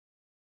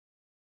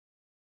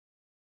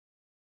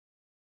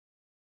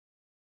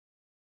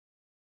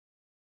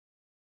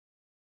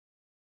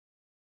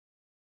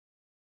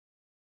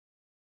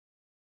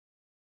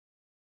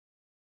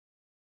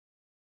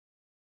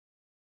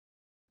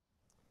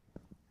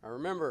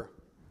remember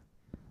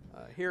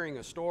hearing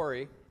a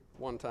story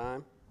one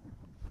time.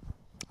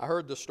 I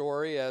heard the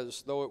story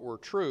as though it were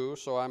true,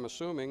 so I'm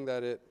assuming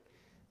that it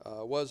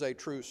was a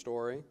true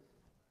story,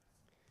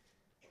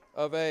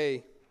 of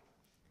a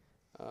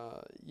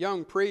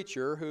young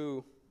preacher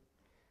who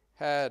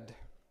had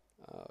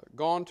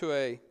gone to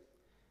a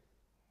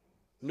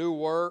new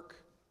work,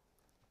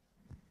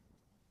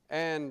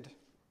 and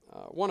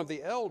one of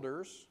the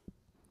elders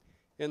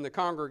in the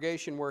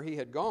congregation where he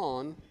had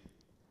gone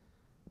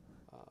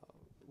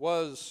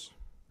was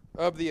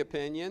of the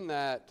opinion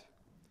that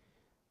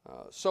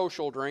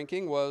social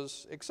drinking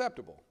was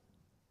acceptable.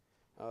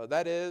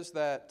 That is,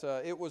 that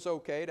it was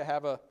okay to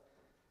have a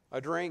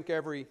drink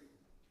every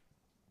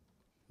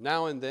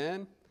now and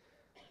then,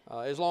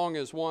 as long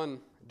as one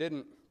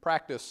didn't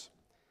practice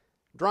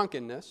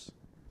drunkenness.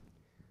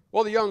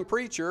 Well, the young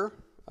preacher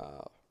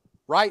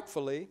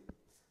rightfully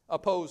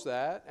opposed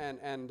that,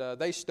 and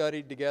they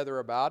studied together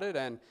about it,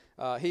 and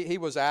he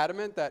was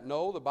adamant that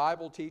no, the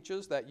Bible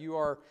teaches that you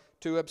are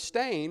to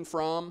abstain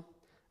from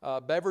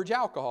beverage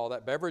alcohol,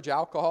 that beverage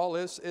alcohol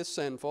is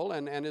sinful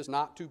and is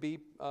not to be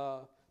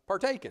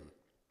partaken.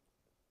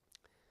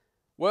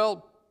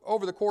 Well,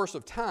 over the course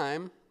of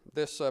time,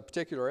 this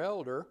particular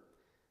elder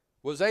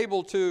was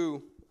able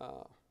to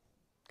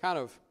kind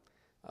of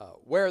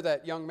wear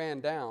that young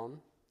man down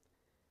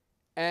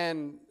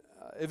and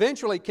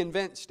eventually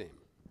convinced him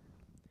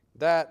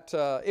that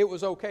it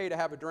was okay to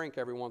have a drink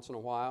every once in a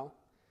while,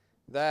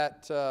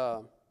 that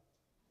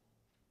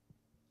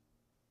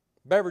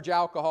beverage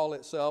alcohol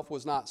itself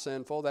was not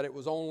sinful, that it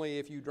was only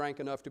if you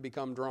drank enough to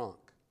become drunk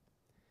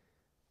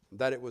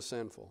that it was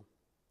sinful.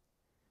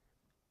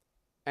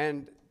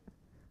 And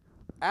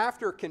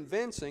after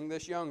convincing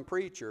this young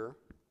preacher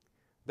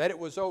that it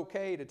was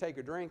okay to take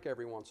a drink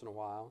every once in a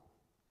while,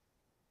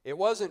 it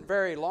wasn't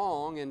very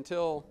long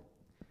until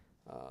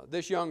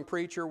this young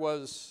preacher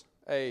was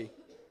a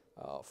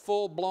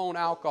full-blown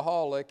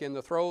alcoholic in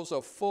the throes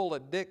of full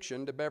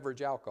addiction to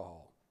beverage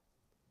alcohol.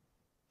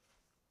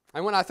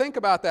 And when I think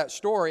about that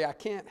story, I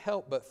can't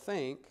help but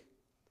think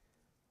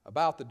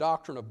about the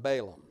doctrine of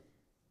Balaam.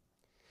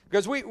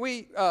 Because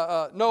we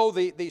know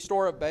the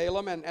story of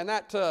Balaam, and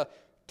that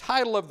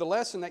title of the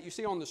lesson that you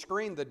see on the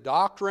screen, the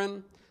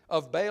Doctrine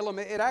of Balaam,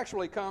 it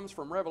actually comes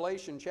from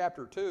Revelation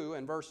chapter 2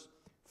 and verse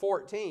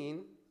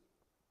 14,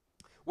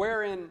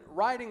 where in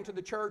writing to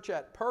the church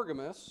at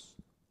Pergamos,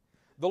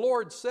 the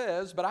Lord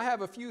says, "But I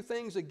have a few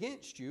things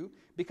against you,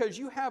 because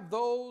you have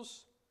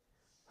those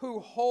who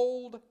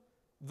hold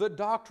the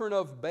doctrine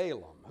of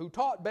Balaam, who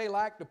taught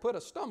Balak to put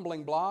a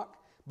stumbling block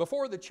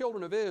before the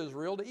children of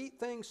Israel, to eat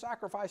things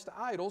sacrificed to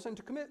idols, and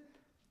to commit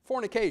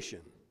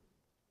fornication."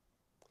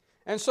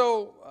 And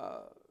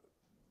so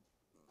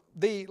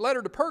the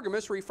letter to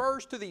Pergamos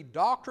refers to the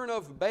doctrine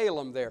of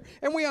Balaam there.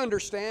 And we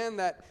understand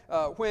that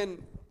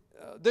when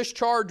this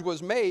charge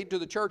was made to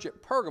the church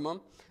at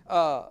Pergamum,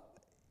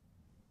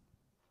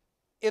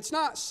 it's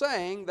not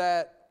saying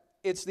that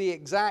it's the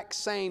exact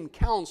same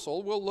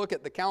counsel. We'll look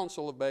at the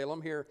counsel of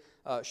Balaam here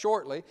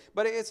shortly.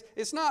 But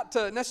it's not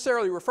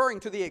necessarily referring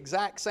to the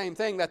exact same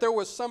thing, that there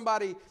was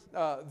somebody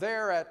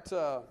there at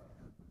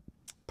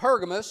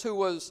Pergamos who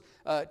was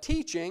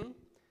teaching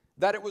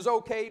that it was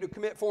okay to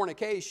commit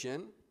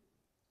fornication.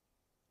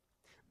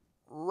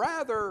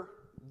 Rather,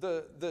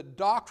 the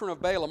doctrine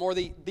of Balaam, or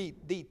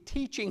the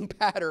teaching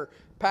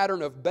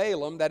pattern of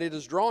Balaam that it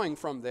is drawing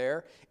from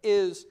there,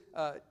 is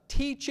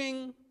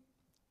teaching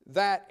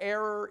that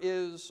error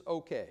is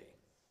okay.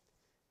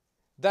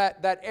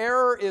 That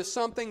error is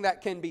something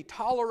that can be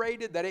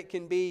tolerated, that it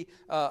can be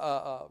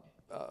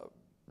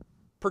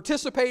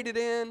participated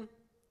in,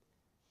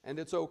 and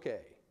it's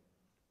okay.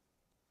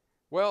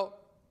 Well,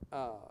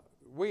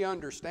 we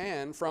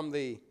understand from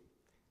the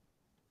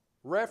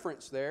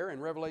reference there in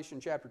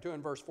Revelation chapter 2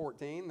 and verse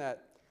 14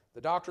 that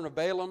the doctrine of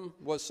Balaam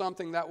was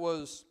something that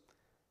was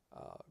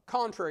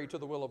contrary to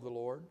the will of the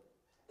Lord.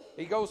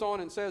 He goes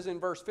on and says in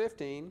verse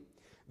 15,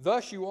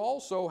 "Thus you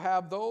also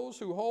have those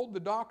who hold the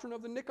doctrine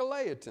of the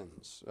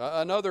Nicolaitans,"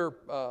 another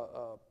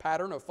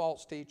pattern of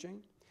false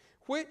teaching,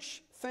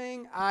 "which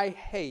thing I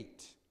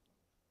hate.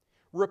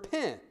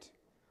 Repent,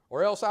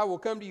 or else I will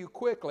come to you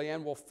quickly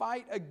and will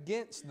fight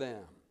against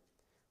them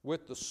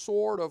with the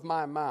sword of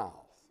my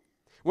mouth."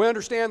 We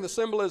understand the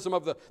symbolism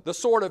of the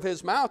sword of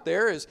his mouth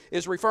there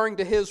is referring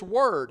to his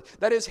word.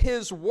 That is,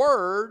 his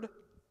word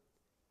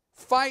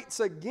fights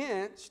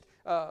against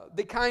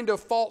the kind of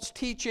false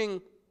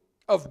teaching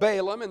of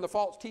Balaam and the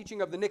false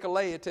teaching of the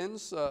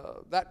Nicolaitans,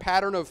 that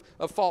pattern of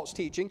false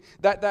teaching,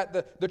 that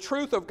the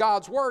truth of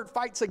God's word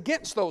fights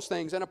against those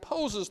things and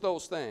opposes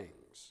those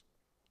things.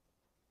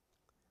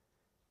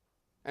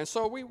 And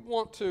so we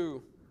want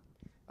to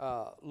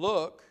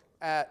look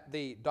at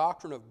the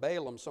doctrine of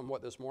Balaam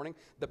somewhat this morning.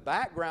 The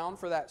background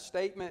for that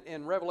statement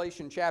in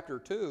Revelation chapter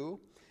 2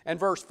 and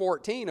verse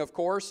 14, of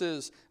course,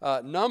 is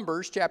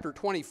Numbers chapter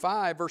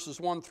 25, verses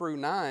 1 through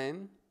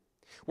 9,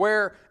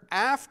 where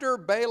after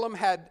Balaam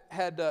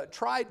had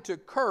tried to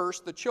curse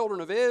the children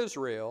of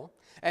Israel,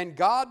 and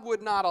God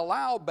would not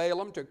allow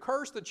Balaam to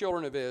curse the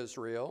children of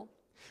Israel,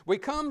 We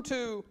come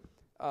to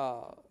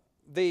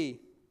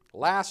the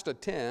last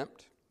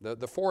attempt,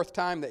 the fourth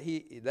time that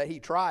he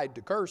tried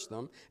to curse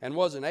them and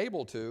wasn't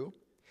able to.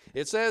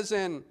 It says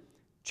in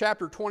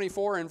chapter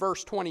 24 and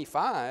verse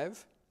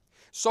 25,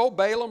 "So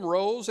Balaam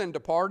rose and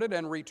departed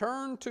and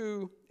returned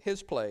to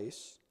his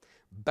place.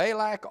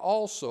 Balak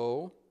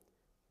also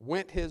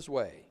went his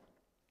way."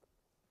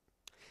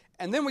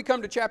 And then we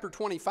come to chapter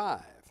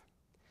 25,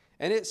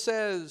 and it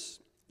says,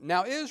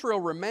 "Now Israel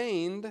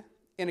remained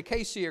in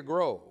Acacia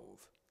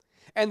Grove,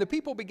 and the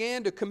people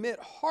began to commit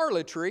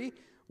harlotry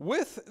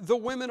with the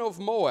women of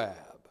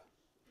Moab.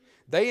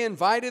 They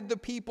invited the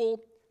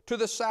people to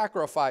the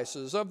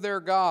sacrifices of their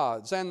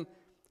gods, and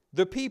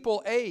the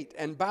people ate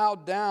and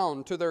bowed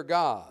down to their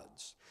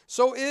gods.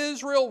 So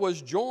Israel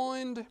was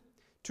joined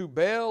to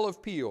Baal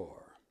of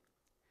Peor,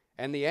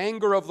 and the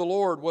anger of the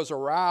Lord was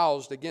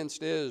aroused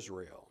against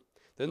Israel.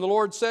 Then the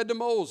Lord said to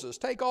Moses,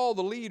 'Take all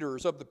the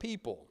leaders of the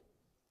people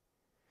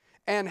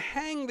and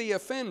hang the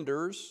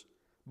offenders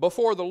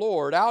before the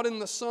Lord out in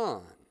the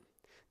sun,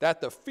 that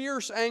the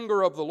fierce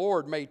anger of the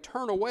Lord may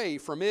turn away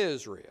from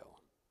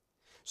Israel.'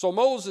 So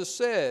Moses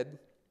said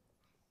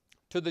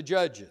to the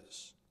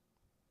judges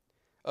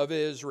of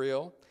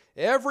Israel,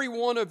 'Every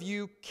one of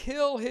you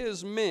kill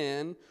his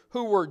men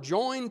who were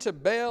joined to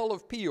Baal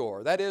of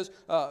Peor,'" that is,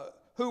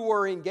 who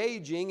were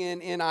engaging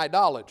in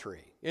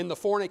idolatry, in the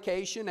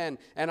fornication and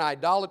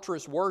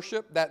idolatrous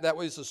worship that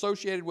was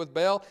associated with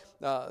Baal.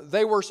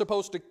 They were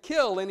supposed to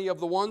kill any of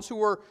the ones who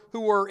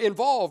were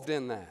involved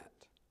in that.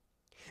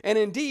 And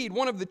indeed,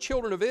 one of the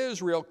children of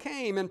Israel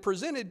came and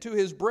presented to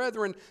his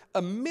brethren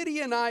a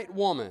Midianite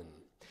woman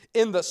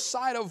in the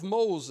sight of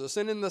Moses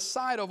and in the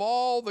sight of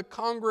all the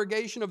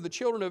congregation of the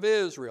children of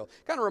Israel.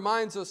 Kind of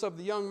reminds us of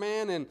the young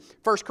man in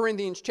 1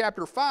 Corinthians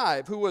chapter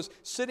 5 who was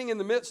sitting in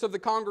the midst of the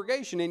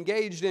congregation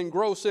engaged in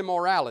gross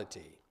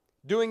immorality,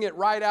 doing it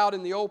right out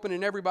in the open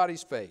in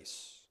everybody's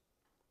face.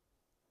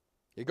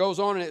 It goes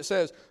on and it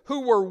says,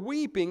 "Who were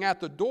weeping at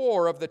the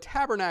door of the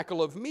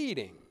tabernacle of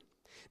meeting.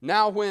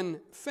 Now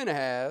when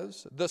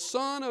Phinehas, the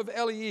son of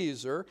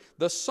Eleazar,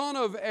 the son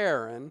of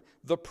Aaron,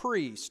 the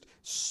priest,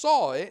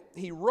 saw it,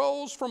 he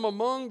rose from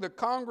among the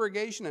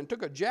congregation and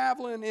took a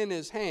javelin in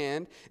his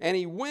hand, and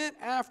he went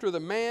after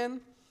the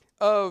man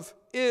of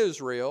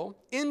Israel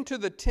into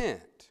the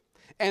tent,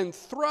 and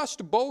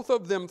thrust both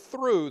of them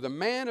through, the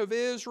man of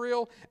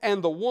Israel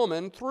and the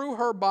woman, through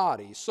her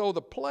body. So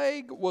the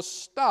plague was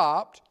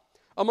stopped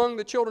among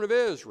the children of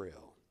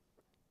Israel."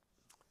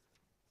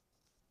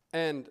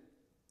 And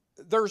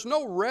there's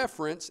no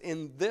reference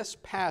in this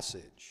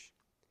passage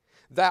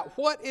that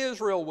what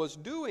Israel was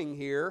doing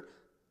here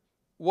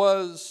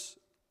was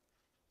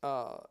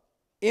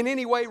in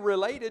any way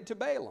related to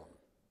Balaam.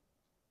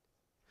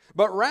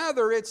 But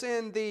rather it's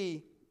in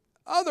the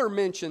other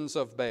mentions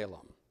of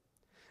Balaam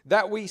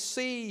that we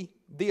see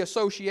the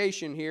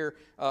association here.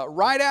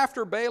 Right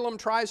after Balaam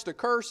tries to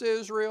curse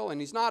Israel and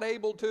he's not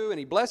able to, and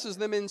he blesses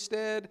them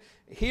instead,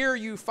 here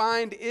you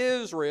find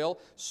Israel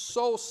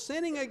so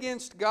sinning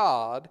against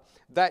God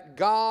that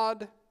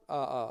God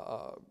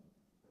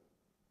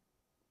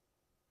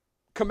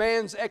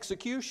commands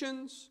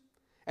executions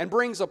and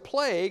brings a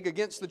plague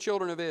against the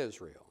children of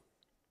Israel.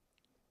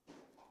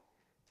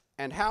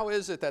 And how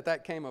is it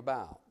that came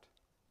about?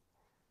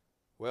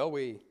 Well,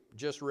 we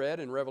just read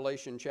in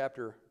Revelation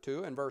chapter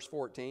 2 and verse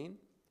 14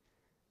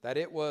 that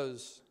it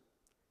was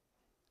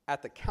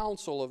at the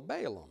council of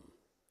Balaam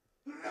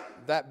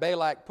that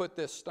Balak put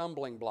this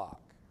stumbling block.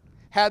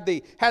 Had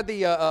the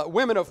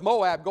women of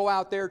Moab go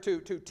out there to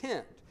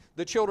tempt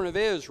the children of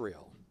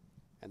Israel.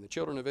 And the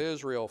children of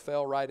Israel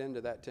fell right into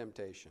that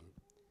temptation,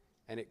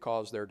 and it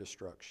caused their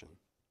destruction.